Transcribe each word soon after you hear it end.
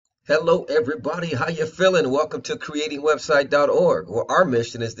Hello everybody, how you feeling? Welcome to creatingwebsite.org, where our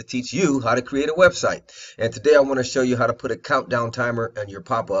mission is to teach you how to create a website. And today I want to show you how to put a countdown timer on your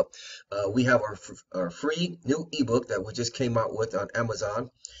pop-up. We have our free new ebook that we just came out with on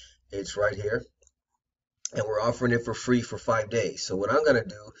Amazon. It's right here. And we're offering it for free for 5 days. So what I'm going to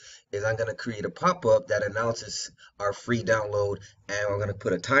do is I'm going to create a pop-up that announces our free download, and I'm going to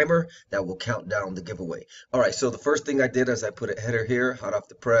put a timer that will count down the giveaway. All right, so the first thing I did is I put a header here, hot off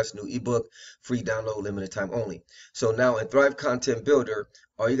the press, new ebook, free download, limited time only. So now in Thrive Content Builder,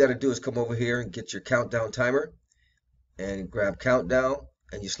 all you got to do is come over here and get your countdown timer and grab countdown,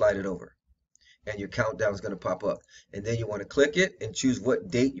 and you slide it over. And your countdown is going to pop up, and then you want to click it and choose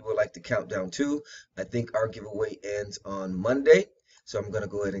what date you would like to count down to. I think our giveaway ends on Monday, so I'm going to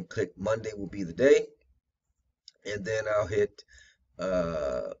go ahead and click Monday will be the day, and then I'll hit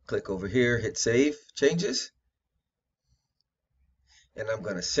click over here, hit save changes, and I'm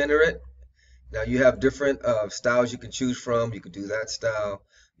going to center it. Now you have different styles you can choose from. You could do that style,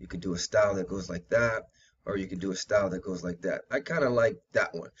 you could do a style that goes like that, or you can do a style that goes like that. I kind of like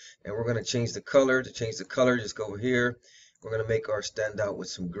that one. And we're going to change the color. To change the color, just go over here. We're going to make ours stand out with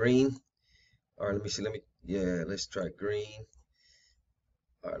some green. All right, let me see. Let's try green.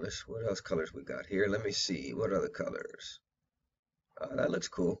 All right, what else colors we got here? Let me see. What other colors? That looks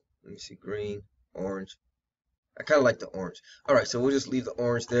cool. Let me see. Green, orange. I kind of like the orange. All right, so we'll just leave the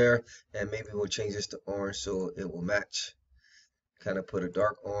orange there, and maybe we'll change this to orange so it will match. Kind of put a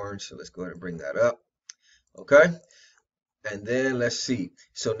dark orange. So let's go ahead and bring that up. Okay, and then let's see.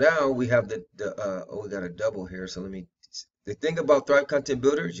 So now we have we got a double here. So the thing about Thrive Content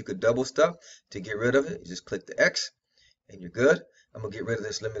Builder is you could double stuff. To get rid of it, you just click the X and you're good. I'm gonna get rid of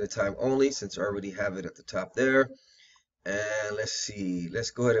this limited time only since I already have it at the top there. And let's see,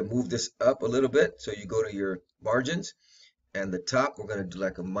 let's go ahead and move this up a little bit. So you go to your margins, and the top we're gonna do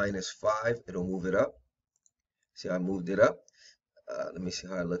like a -5. It'll move it up. See, I moved it up. Let me see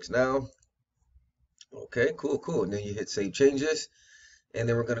how it looks now. Okay, cool. And then you hit save changes, and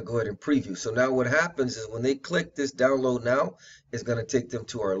then we're going to go ahead and preview. So now what happens is when they click this download now, it's going to take them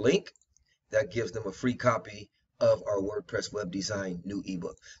to our link that gives them a free copy of our WordPress web design new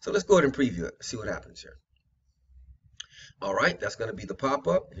ebook. So let's go ahead and preview it. See what happens here. All right, that's going to be the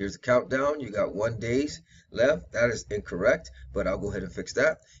pop-up. Here's the countdown. You got 1 day left. That is incorrect, but I'll go ahead and fix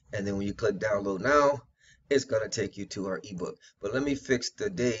that. And then when you click download now, it's going to take you to our ebook. But let me fix the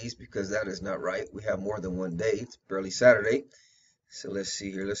days because that is not right. We have more than 1 day. It's barely Saturday. So let's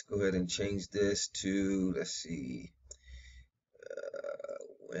see here. Let's go ahead and change this to, let's see,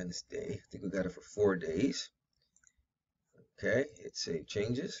 Wednesday. I think we got it for 4 days. Okay, hit save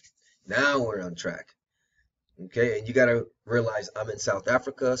changes. Now we're on track. Okay, and you got to realize I'm in South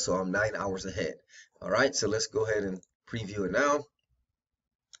Africa, so I'm 9 hours ahead. All right, so let's go ahead and preview it now.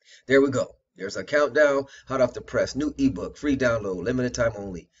 There we go. There's a countdown, hot off the press, new ebook, free download, limited time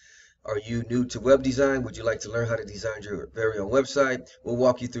only. Are you new to web design? Would you like to learn how to design your very own website? We'll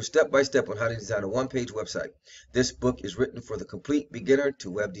walk you through step by step on how to design a one-page website. This book is written for the complete beginner to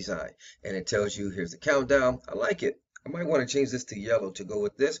web design, and it tells you here's the countdown. I like it. I might want to change this to yellow to go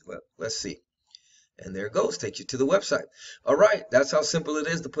with this, but let's see. And there it goes, takes you to the website. All right, that's how simple it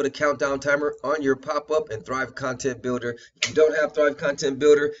is to put a countdown timer on your pop-up in Thrive Content Builder. If you don't have Thrive Content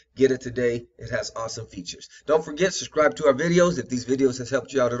Builder, get it today. It has awesome features. Don't forget, subscribe to our videos. If these videos has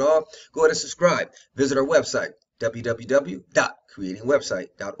helped you out at all, go ahead and subscribe. Visit our website,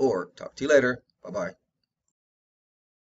 www.creatingwebsite.org. Talk to you later. Bye-bye.